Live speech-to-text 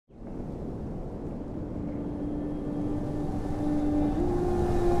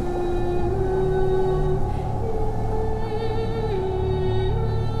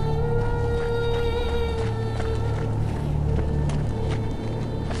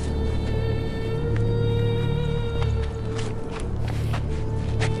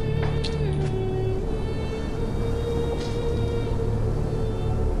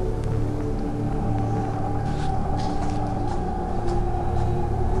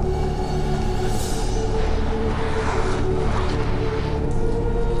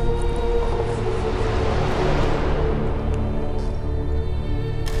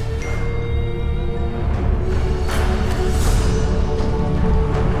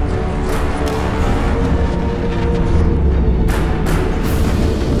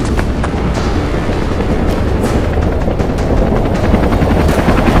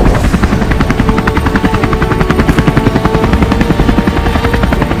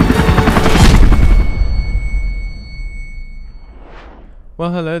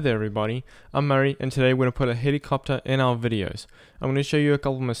Well, hello there everybody, I'm Murray and today we're going to put a helicopter in our videos. I'm going to show you a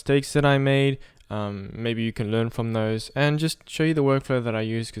couple of mistakes that I made, maybe you can learn from those, and just show you the workflow that I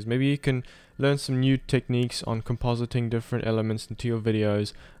use, because maybe you can learn some new techniques on compositing different elements into your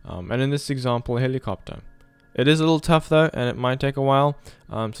videos, and in this example, a helicopter. It is a little tough though, and it might take a while,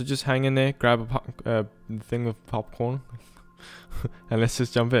 so just hang in there, grab a thing with popcorn, and let's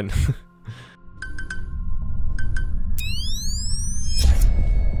just jump in.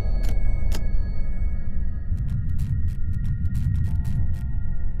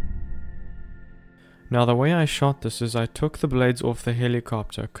 Now the way I shot this is I took the blades off the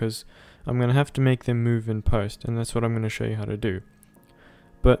helicopter because I'm going to have to make them move in post, and that's what I'm going to show you how to do.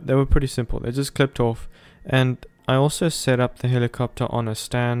 But they were pretty simple, they just clipped off, and I also set up the helicopter on a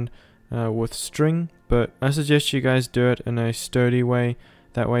stand with string, but I suggest you guys do it in a sturdy way,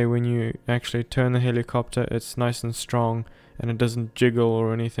 that way when you actually turn the helicopter it's nice and strong and it doesn't jiggle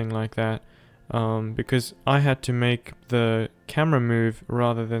or anything like that. Because I had to make the camera move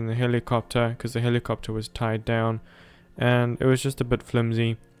rather than the helicopter, because the helicopter was tied down and it was just a bit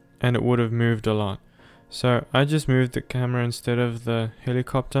flimsy and it would have moved a lot. So I just moved the camera instead of the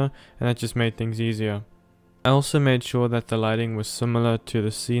helicopter, and that just made things easier. I also made sure that the lighting was similar to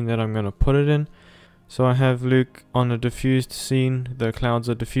the scene that I'm going to put it in. So I have Luke on a diffused scene, the clouds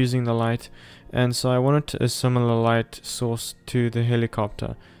are diffusing the light, and so I wanted a similar light source to the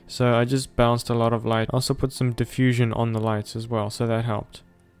helicopter. So I just bounced a lot of light. I also put some diffusion on the lights as well, so that helped.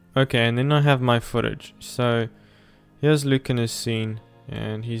 Okay, and then I have my footage. So here's Luke in his scene,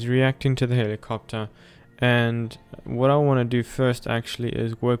 and he's reacting to the helicopter. And what I want to do first actually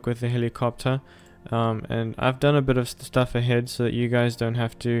is work with the helicopter. And I've done a bit of stuff ahead so that you guys don't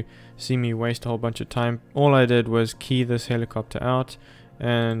have to see me waste a whole bunch of time. All I did was key this helicopter out.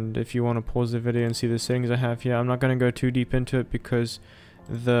 And if you want to pause the video and see the settings I have here, I'm not going to go too deep into it because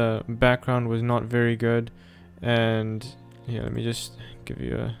the background was not very good. And yeah, let me just give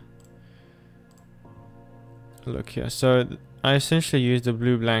you a look here. So I essentially used a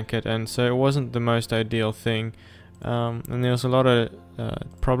blue blanket, and so it wasn't the most ideal thing, and there was a lot of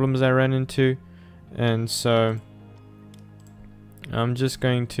problems I ran into, and so I'm just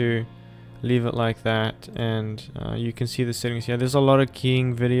going to leave it like that. And you can see the settings here. There's a lot of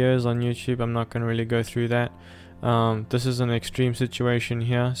keying videos on YouTube. I'm not going to really go through that. This is an extreme situation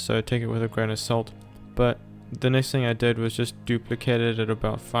here, so take it with a grain of salt. But the next thing I did was just duplicated it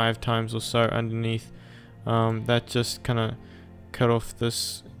about 5 times or so underneath. That just kind of cut off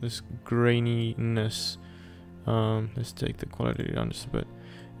this graininess. Let's take the quality down just a bit,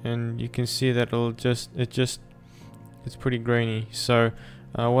 and you can see that it's pretty grainy. So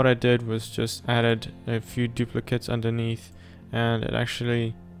what I did was just added a few duplicates underneath, and it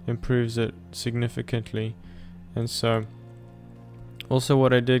actually improves it significantly. And so also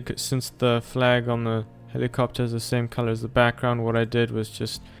what I did, since the flag on the helicopter is the same color as the background, what I did was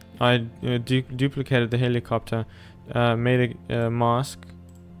just I duplicated the helicopter, made a mask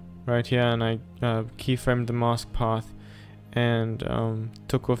right here, and I keyframed the mask path, and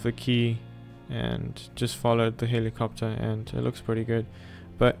took off the key and just followed the helicopter, and it looks pretty good.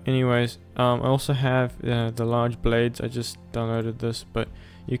 But anyways, I also have the large blades. I just downloaded this, but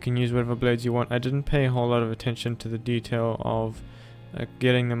you can use whatever blades you want. I didn't pay a whole lot of attention to the detail of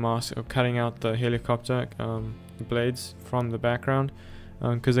getting the mask or cutting out the helicopter blades from the background,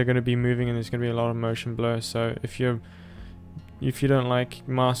 because they're going to be moving and there's going to be a lot of motion blur. So if you don't like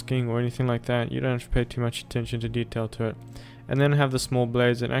masking or anything like that, you don't have to pay too much attention to detail to it. And then I have the small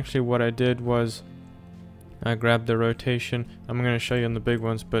blades, and actually what I did was I grabbed the rotation. I'm going to show you on the big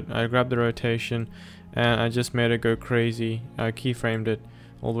ones, but I grabbed the rotation and I just made it go crazy. I keyframed it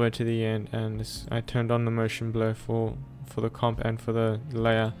all the way to the end, and I turned on the motion blur for the comp and for the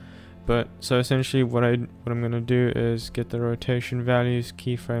layer. But so essentially what I'm going to do is get the rotation values,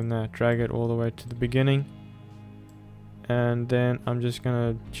 keyframe that, drag it all the way to the beginning, and then I'm just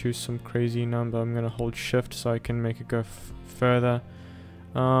going to choose some crazy number. I'm going to hold shift so I can make it go further.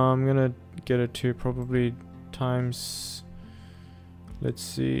 I'm going to get it to probably times, let's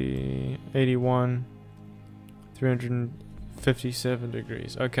see, 81, 357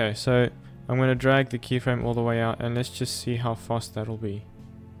 degrees. Okay, so I'm going to drag the keyframe all the way out, and let's just see how fast that'll be.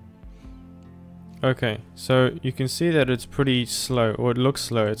 Okay, so you can see that it's pretty slow, or it looks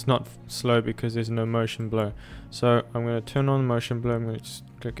slow. It's not slow because there's no motion blur. So I'm going to turn on motion blur. I'm going to just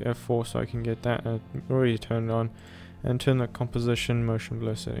click F4 so I can get that already turned on, and turn the composition motion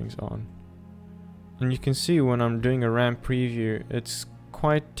blur settings on. And you can see when I'm doing a ramp preview, it's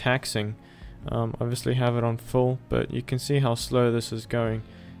quite taxing. Obviously have it on full, but you can see how slow this is going.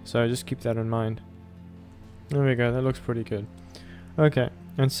 So just keep that in mind. There we go, that looks pretty good. Okay,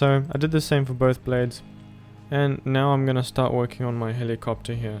 And so I did the same for both blades. And now I'm going to start working on my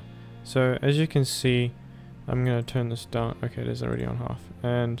helicopter here. So as you can see, I'm going to turn this down. Okay, it is already on half.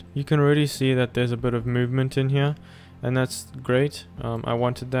 And you can already see that there's a bit of movement in here. And that's great. I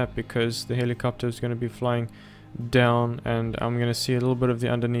wanted that because the helicopter is going to be flying down, and I'm going to see a little bit of the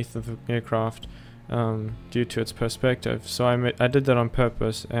underneath of the aircraft due to its perspective. So I did that on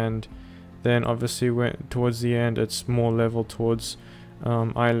purpose, and then obviously went towards the end it's more level towards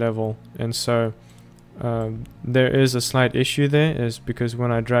eye level. And so there is a slight issue there, is because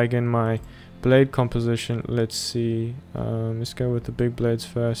when I drag in my blade composition, let's see, let's go with the big blades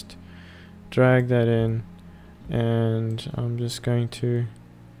first, drag that in, and I'm just going to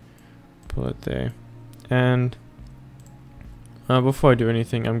pull it there. And before I do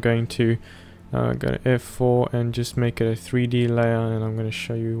anything, I'm going to go to F4 and just make it a 3D layer, and I'm going to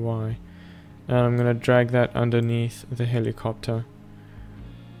show you why. And I'm going to drag that underneath the helicopter.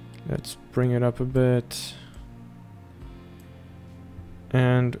 Let's bring it up a bit,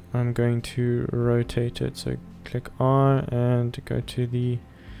 and I'm going to rotate it. So click R and go to the,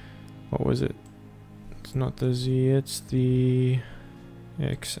 what was it? It's not the Z, it's the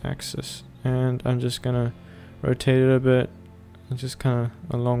X axis. And I'm just gonna rotate it a bit, just kind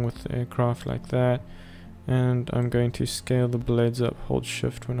of along with the aircraft like that. And I'm going to scale the blades up, hold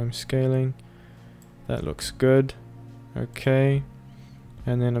shift when I'm scaling. That looks good. Okay.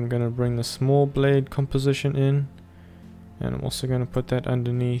 And then I'm gonna bring the small blade composition in, and I'm also gonna put that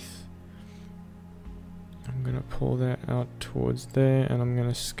underneath. I'm gonna pull that out towards there, and I'm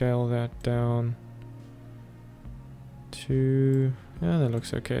gonna scale that down to, yeah, that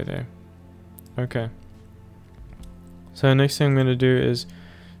looks okay there. Okay, so next thing I'm going to do is,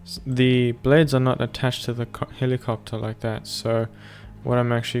 the blades are not attached to the helicopter like that, so what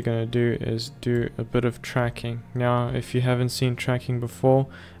I'm actually going to do is do a bit of tracking. Now if you haven't seen tracking before,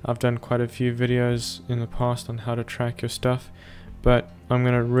 I've done quite a few videos in the past on how to track your stuff, but I'm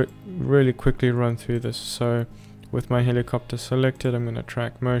going to really quickly run through this. So with my helicopter selected, I'm going to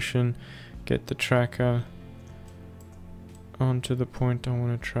track motion, get the tracker onto the point I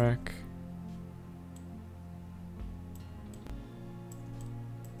want to track.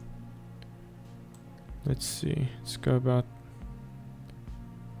 Let's see, let's go about,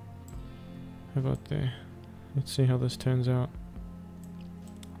 how about there? Let's see how this turns out.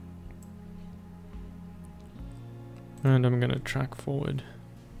 And I'm gonna track forward.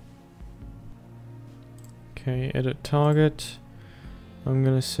 Okay, edit target. I'm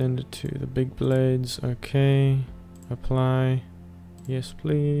gonna send it to the big blades. Okay, apply. Yes,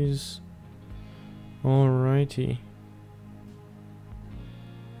 please. Alrighty.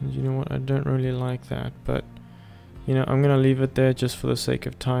 And you know what, I don't really like that, but you know, I'm gonna leave it there just for the sake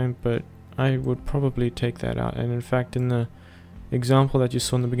of time, but I would probably take that out. And in fact, in the example that you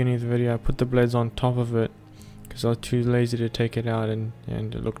saw in the beginning of the video, I put the blades on top of it because I was too lazy to take it out, and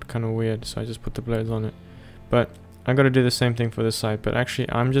it looked kind of weird, so I just put the blades on it. But I gotta do the same thing for this side, but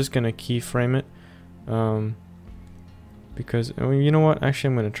actually I'm just gonna keyframe it because, you know what, actually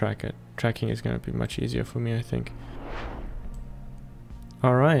I'm gonna track it. Tracking is gonna be much easier for me, I think.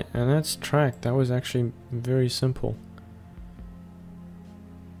 Alright, and that's tracked. That was actually very simple.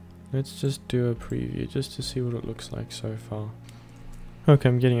 Let's just do a preview just to see what it looks like so far. Okay,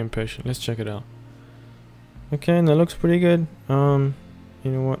 I'm getting impatient. Let's check it out. Okay, and that looks pretty good. You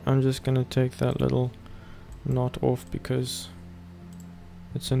know what, I'm just gonna take that little knot off because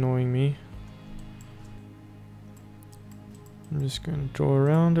it's annoying me. I'm just gonna draw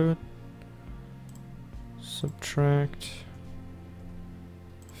around it. Subtract.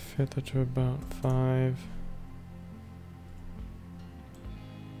 Feather to about 5.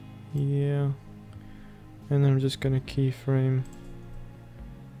 Yeah. And then I'm just gonna keyframe.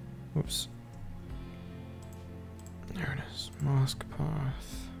 Whoops. There it is. Mask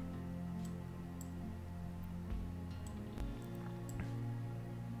path.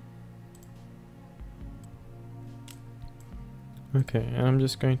 Okay, and I'm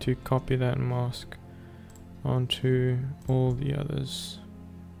just going to copy that mask onto all the others.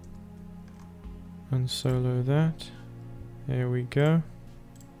 Unsolo that. There we go.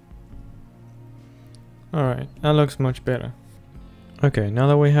 Alright, that looks much better. Okay, now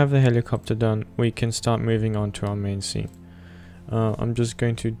that we have the helicopter done, we can start moving on to our main scene. I'm just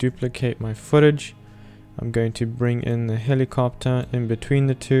going to duplicate my footage. I'm going to bring in the helicopter in between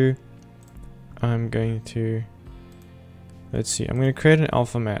the two. I'm going to, let's see, I'm going to create an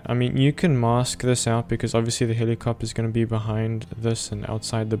alpha matte. I mean, you can mask this out because obviously the helicopter is going to be behind this and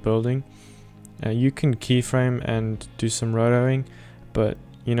outside the building. You can keyframe and do some rotoing, but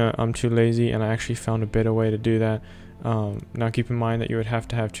you know, I'm too lazy and I actually found a better way to do that. Now keep in mind that you would have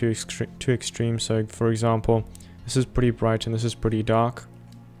to have two extremes. So for example, this is pretty bright and this is pretty dark.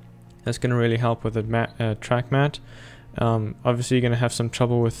 That's going to really help with the track matte. Obviously you're going to have some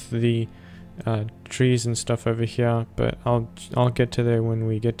trouble with the trees and stuff over here, but I'll get to there when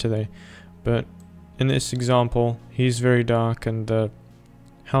we get to there. But in this example, he's very dark and the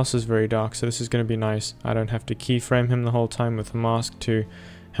house is very dark, so this is going to be nice. I don't have to keyframe him the whole time with a mask to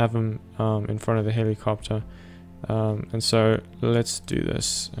have him in front of the helicopter. And so let's do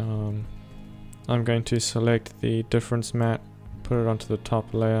this. I'm going to select the difference matte, put it onto the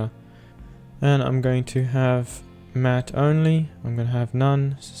top layer, and I'm going to have matte only. I'm going to have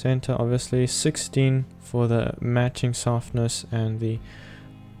none, center obviously, 16 for the matching softness, and the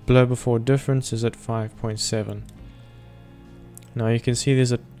blur before difference is at 5.7. Now you can see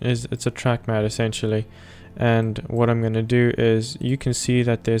it's a track matte essentially, and what I'm going to do is, you can see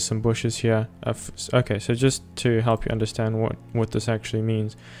that there's some bushes here. Okay, so just to help you understand what this actually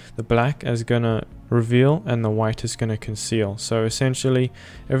means, the black is going to reveal and the white is going to conceal. So essentially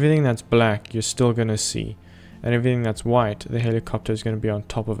everything that's black you're still going to see, and everything that's white, the helicopter is going to be on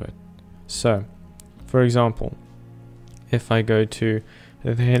top of it. So for example, if I go to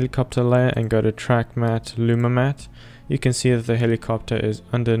the helicopter layer and go to track matte, luma matte, you can see that the helicopter is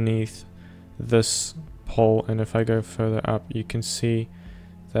underneath this pole, and if I go further up you can see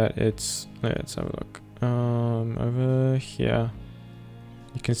that it's, let's have a look, over here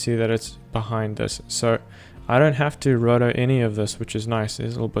you can see that it's behind this. So I don't have to roto any of this, which is nice.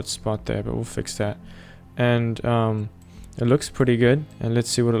 There's a little bit spot there, but we'll fix that. And it looks pretty good, and let's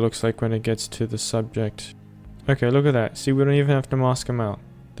see what it looks like when it gets to the subject. Okay, look at that. See, we don't even have to mask them out.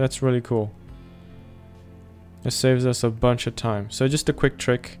 That's really cool. It saves us a bunch of time. So just a quick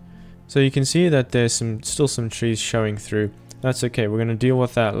trick. So you can see that there's still some trees showing through. That's okay. We're going to deal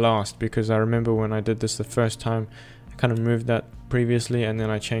with that last, because I remember when I did this the first time, I kind of moved that previously, and then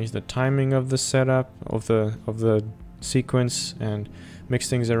I changed the timing of the setup of the sequence and mixed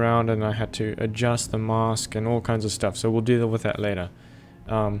things around, and I had to adjust the mask and all kinds of stuff. So we'll deal with that later.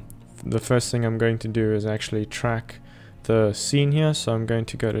 The first thing I'm going to do is actually track the scene here. So I'm going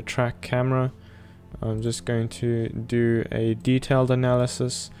to go to track camera. I'm just going to do a detailed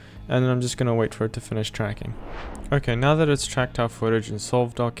analysis, and then I'm just going to wait for it to finish tracking. Okay, now that it's tracked our footage and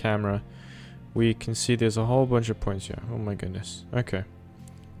solved our camera, we can see there's a whole bunch of points here. Oh my goodness. Okay.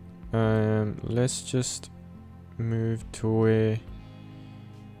 Let's just move to where...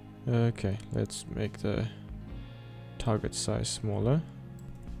 Okay, let's make the target size smaller.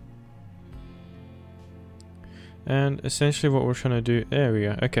 And essentially what we're trying to do, there we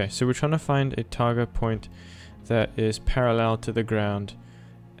go. Okay, so we're trying to find a target point that is parallel to the ground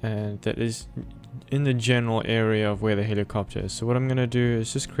and that is in the general area of where the helicopter is. So what I'm going to do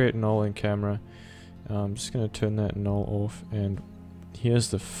is just create null in camera. I'm just going to turn that null off, and here's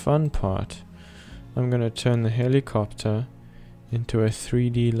the fun part. I'm going to turn the helicopter into a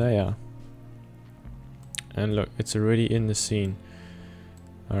 3D layer, and look, it's already in the scene.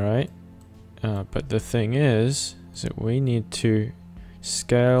 Alright, but the thing is that we need to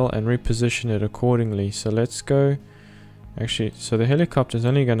scale and reposition it accordingly. So let's go, actually, so the helicopter is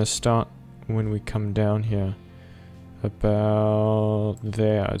only going to start when we come down here about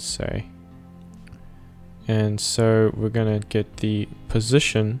there, I'd say. And so we're going to get the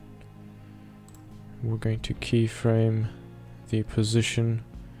position, we're going to keyframe the position,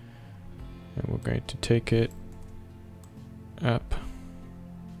 and we're going to take it up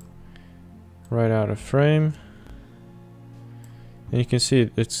right out of frame, and you can see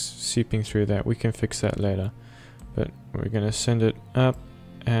it's seeping through that. We can fix that later, but we're going to send it up,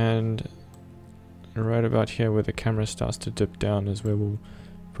 and right about here where the camera starts to dip down is where we'll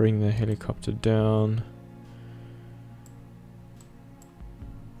bring the helicopter down.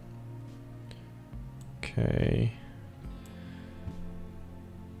 Okay,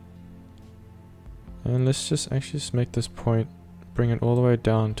 and let's just make this point, bring it all the way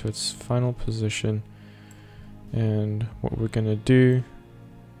down to its final position, and what we're going to do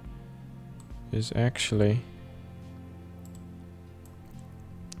is actually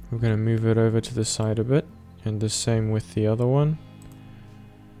we're going to move it over to the side a bit, and the same with the other one.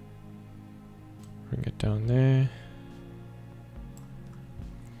 Bring it down there.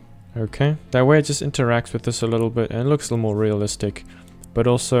 Okay, that way it just interacts with this a little bit and it looks a little more realistic. But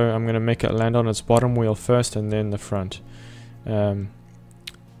also I'm going to make it land on its bottom wheel first and then the front. And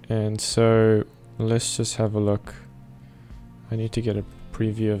so let's just have a look. I need to get a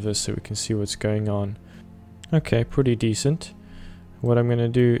preview of this so we can see what's going on. Okay, pretty decent. What I'm going to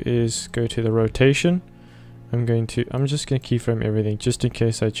do is go to the rotation. I'm just going to keyframe everything just in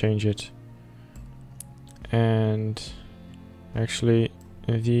case I change it. and actually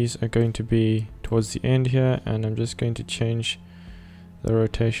these are going to be towards the end here, and I'm just going to change the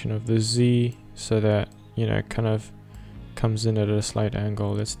rotation of the Z so that, you know, it kind of comes in at a slight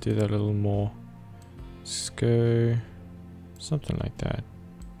angle. Let's do that a little more. Let's go something like that,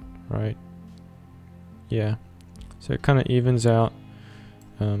 right? Yeah, so it kind of evens out.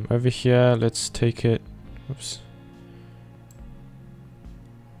 Over here, let's take it, oops,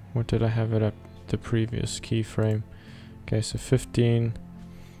 what did I have it up the previous keyframe? Okay, so 15,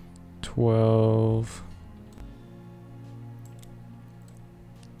 12.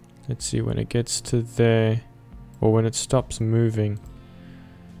 Let's see, when it gets to there, or when it stops moving,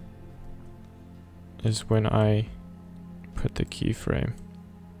 is when I put the keyframe,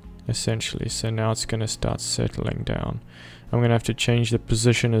 essentially. So now it's going to start settling down. I'm going to have to change the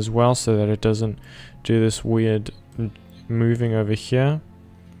position as well so that it doesn't do this weird moving over here.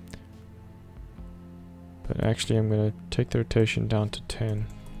 But actually I'm going to take the rotation down to 10.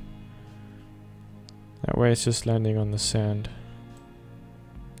 That way it's just landing on the sand.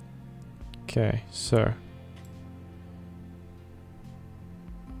 Okay, so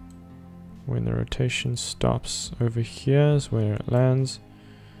when the rotation stops over here is where it lands.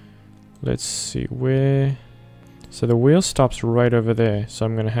 Let's see where. So the wheel stops right over there, so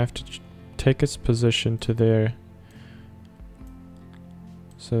I'm going to have to take its position to there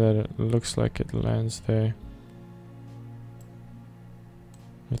so that it looks like it lands there.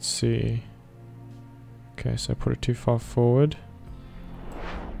 Let's see. Okay, so I put it too far forward.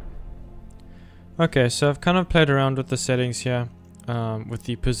 Okay, so I've kind of played around with the settings here, with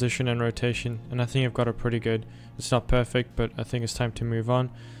the position and rotation, and I think I've got it pretty good. It's not perfect, but I think it's time to move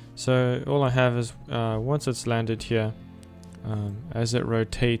on. So all I have is, once it's landed here, as it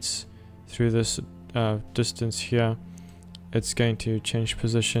rotates through this distance here, it's going to change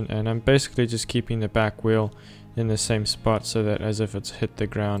position, and I'm basically just keeping the back wheel in the same spot so that as if it's hit the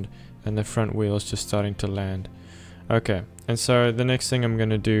ground and the front wheel is just starting to land. Okay, and so the next thing I'm going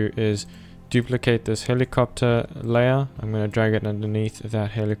to do is duplicate this helicopter layer. I'm going to drag it underneath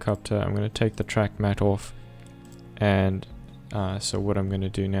that helicopter. I'm going to take the track matte off, and so what I'm going to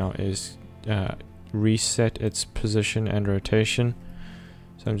do now is reset its position and rotation.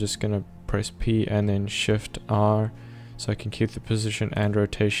 So I'm just going to press P and then Shift R so I can keep the position and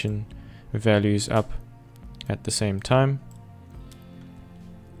rotation values up at the same time.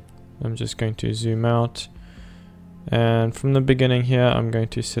 I'm just going to zoom out, and from the beginning here I'm going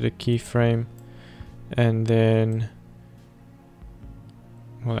to set a keyframe, and then,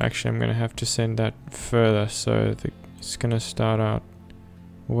 well, actually I'm going to have to send that further, so it's going to start out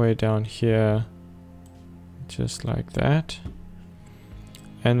way down here just like that,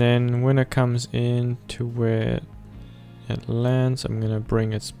 and then when it comes in to where it lands, I'm going to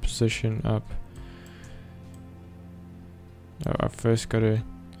bring its position up. Oh, I've first got to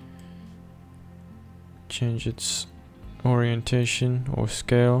change its orientation or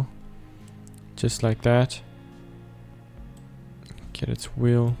scale, just like that. Get its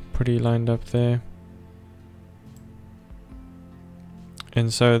wheel pretty lined up there.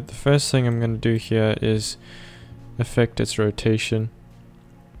 And so the first thing I'm going to do here is affect its rotation.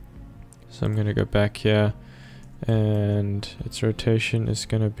 So I'm going to go back here, and its rotation is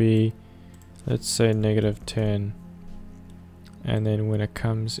going to be, let's say, -10. And then when it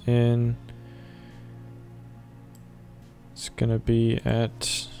comes in, it's gonna be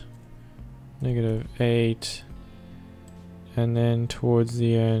at -8, and then towards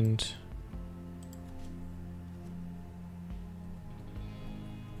the end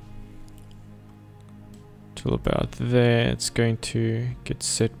till about there, it's going to get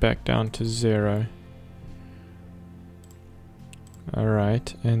set back down to 0.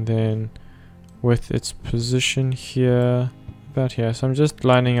 Alright, and then with its position here, about here, so I'm just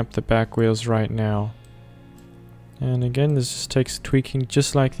lining up the back wheels right now. And again, this just takes tweaking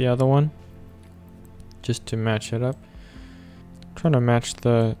just like the other one, just to match it up. Trying to match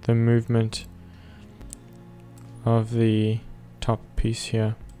the movement of the top piece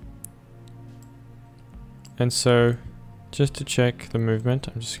here. And so, just to check the movement,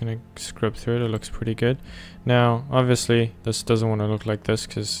 I'm just going to scrub through it. It looks pretty good. Now, obviously, this doesn't want to look like this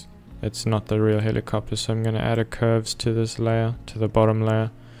because it's not the real helicopter, so I'm going to add a curves to this layer, to the bottom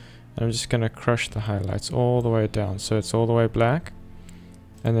layer. And I'm just going to crush the highlights all the way down, so it's all the way black.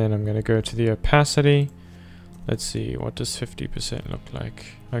 And then I'm going to go to the opacity. Let's see, what does 50% look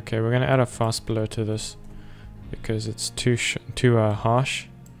like? Okay, we're going to add a fast blur to this because it's too harsh.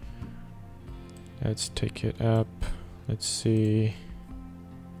 Let's take it up. Let's see,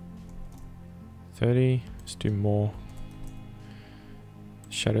 30. Let's do more.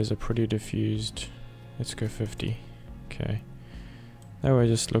 Shadows are pretty diffused. let's go 50. Okay. That way it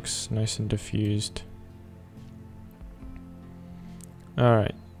just looks nice and diffused.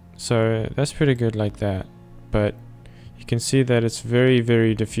 Alright, so that's pretty good like that. But you can see that it's very,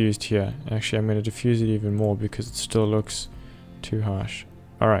 very diffused here. Actually, I'm going to diffuse it even more because it still looks too harsh.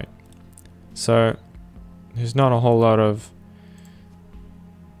 Alright, so there's not a whole lot of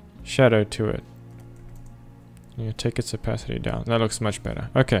shadow to it. I'm going to take its opacity down. That looks much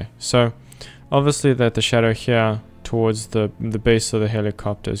better. Okay, so obviously that the shadow here towards the base of the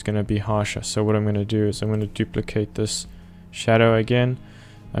helicopter is going to be harsher. So what I'm going to do is I'm going to duplicate this shadow again.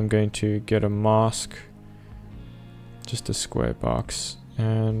 I'm going to get a mask, just a square box,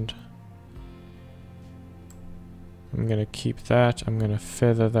 and I'm going to keep that. I'm going to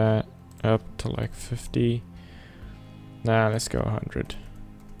feather that up to like 50. Nah, let's go 100.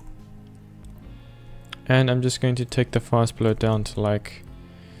 And I'm just going to take the fast blow down to like,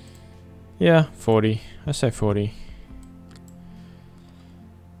 yeah, 40. I say 40.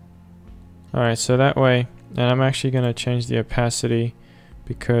 Alright, so that way, and I'm actually going to change the opacity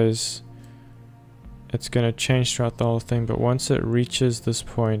because it's going to change throughout the whole thing, but once it reaches this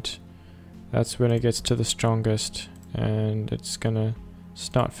point, that's when it gets to the strongest, and it's going to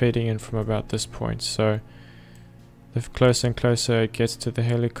start fading in from about this point. So the closer and closer it gets to the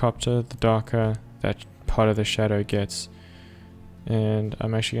helicopter, the darker that part of the shadow gets. And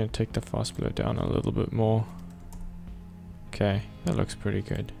I'm actually going to take the fast blow down a little bit more. Okay, that looks pretty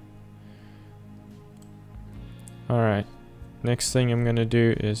good. Alright, next thing I'm going to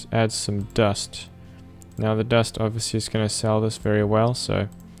do is add some dust. Now the dust obviously is going to sell this very well, so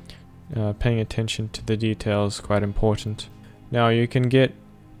paying attention to the details is quite important. Now you can get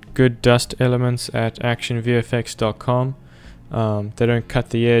good dust elements at actionvfx.com. They don't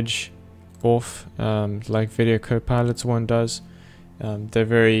cut the edge off like Video Copilot's one does. They're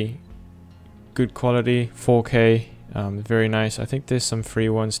very good quality, 4K, very nice. I think there's some free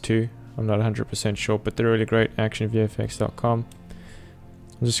ones too. I'm not 100% sure, but they're really great. actionvfx.com.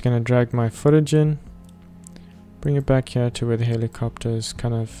 I'm just going to drag my footage in, bring it back here to where the helicopter is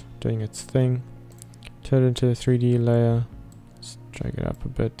kind of doing its thing, turn it into a 3D layer, let's drag it up a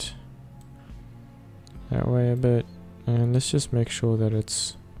bit, that way a bit, and let's just make sure that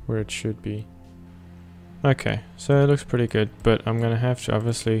it's where it should be. Okay, so it looks pretty good, but I'm going to have to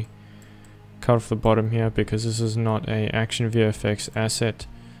obviously cut off the bottom here because this is not a Action VFX asset,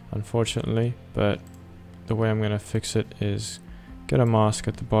 unfortunately. But the way I'm going to fix it is get a mask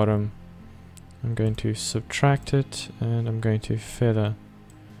at the bottom. I'm going to subtract it and I'm going to feather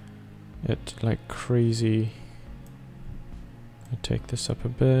it like crazy. I'll take this up a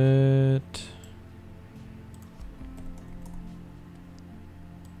bit.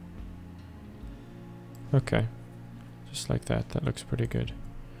 Okay, just like that. That looks pretty good.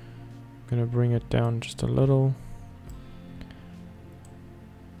 I'm gonna bring it down just a little.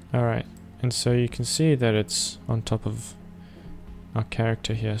 Alright, and so you can see that it's on top of our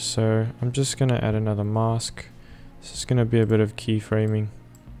character here. So I'm just gonna add another mask. This is gonna be a bit of keyframing.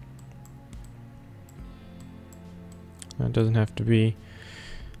 It doesn't have to be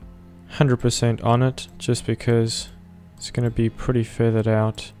 100% on it, just because it's gonna be pretty feathered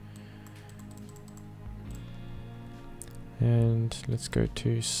out. And let's go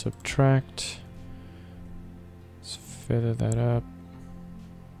to subtract. Let's feather that up.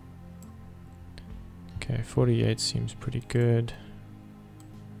 Okay, 48 seems pretty good.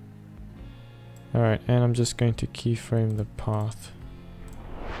 Alright, and I'm just going to keyframe the path.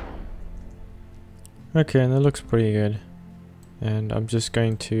 Okay, and that looks pretty good. And I'm just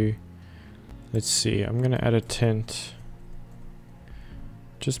going to, let's see, I'm going to add a tint.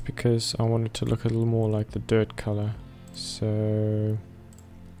 Just because I want it to look a little more like the dirt color. So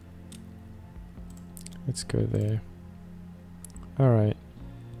let's go there. Alright,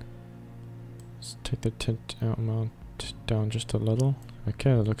 let's take the tint amount down just a little.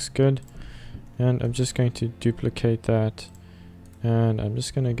 Okay, that looks good. And I'm just going to duplicate that, and I'm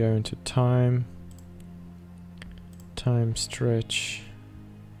just going to go into time stretch.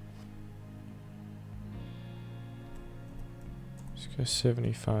 Let's go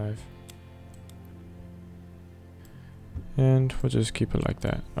 75. And we'll just keep it like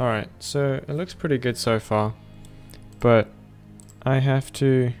that. Alright, so it looks pretty good so far, but I have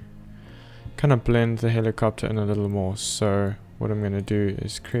to kind of blend the helicopter in a little more. So what I'm going to do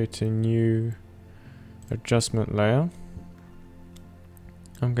is create a new adjustment layer.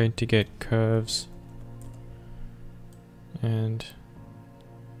 I'm going to get curves, and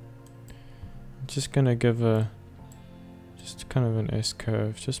I'm just going to give just kind of an S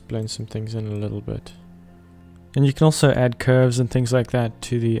curve, just blend some things in a little bit. And you can also add curves and things like that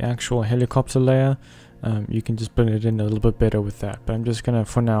to the actual helicopter layer. you can just blend it in a little bit better with that. But I'm just gonna,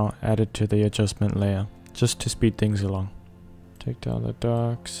 for now, add it to the adjustment layer, just to speed things along. Take down the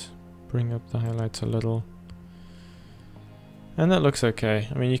darks, bring up the highlights a little. And that looks okay.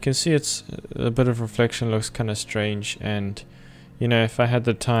 I mean, you can see it's a bit of reflection looks kind of strange, and you know, if I had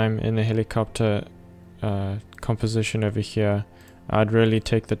the time in the helicopter composition over here, I'd really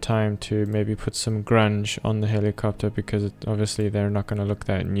take the time to maybe put some grunge on the helicopter, because obviously they're not going to look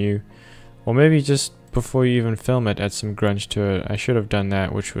that new. Or maybe just before you even film it, add some grunge to it. I should have done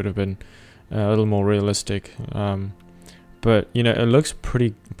that, which would have been a little more realistic. But you know, it looks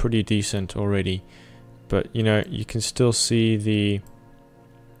pretty decent already. But you know, you can still see the,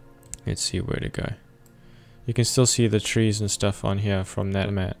 let's see where to go. You can still see the trees and stuff on here from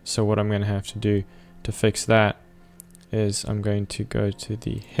that mat. So what I'm going to have to do to fix that is I'm going to go to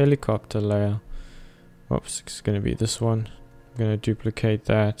the helicopter layer. Oops, it's going to be this one. I'm going to duplicate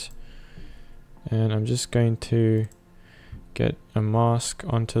that, and I'm just going to get a mask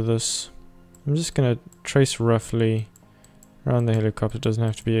onto this. I'm just going to trace roughly around the helicopter, it doesn't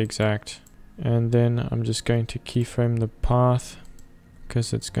have to be exact. And then I'm just going to keyframe the path,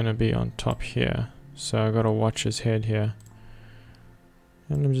 because it's going to be on top here. So I got to watch his head here.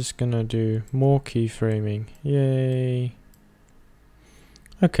 And I'm just going to do more keyframing. Yay!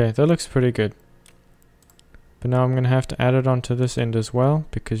 Okay, that looks pretty good. But now I'm going to have to add it onto this end as well,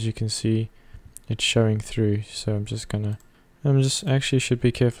 because you can see it's showing through. So I'm just actually should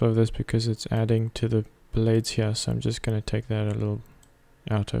be careful of this, because it's adding to the blades here. So I'm just going to take that a little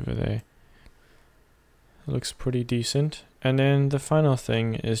out over there. It looks pretty decent. And then the final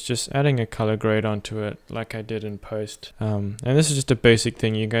thing is just adding a color grade onto it, like I did in post. And this is just a basic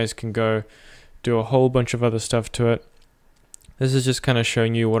thing. You guys can go do a whole bunch of other stuff to it. This is just kind of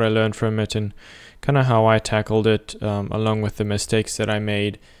showing you what I learned from it and kind of how I tackled it, along with the mistakes that I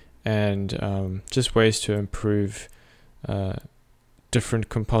made, and just ways to improve different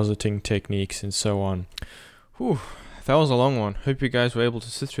compositing techniques and so on. Whew, that was a long one. Hope you guys were able to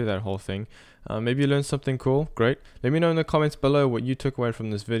sit through that whole thing. Maybe you learned something cool. Great. Let me know in the comments below what you took away from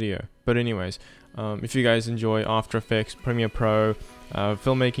this video. But anyways, if you guys enjoy After Effects, Premiere Pro,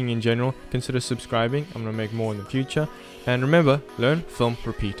 filmmaking in general, consider subscribing. I'm going to make more in the future. And remember, learn, film,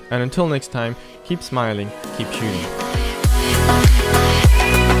 repeat. And until next time, keep smiling, keep shooting.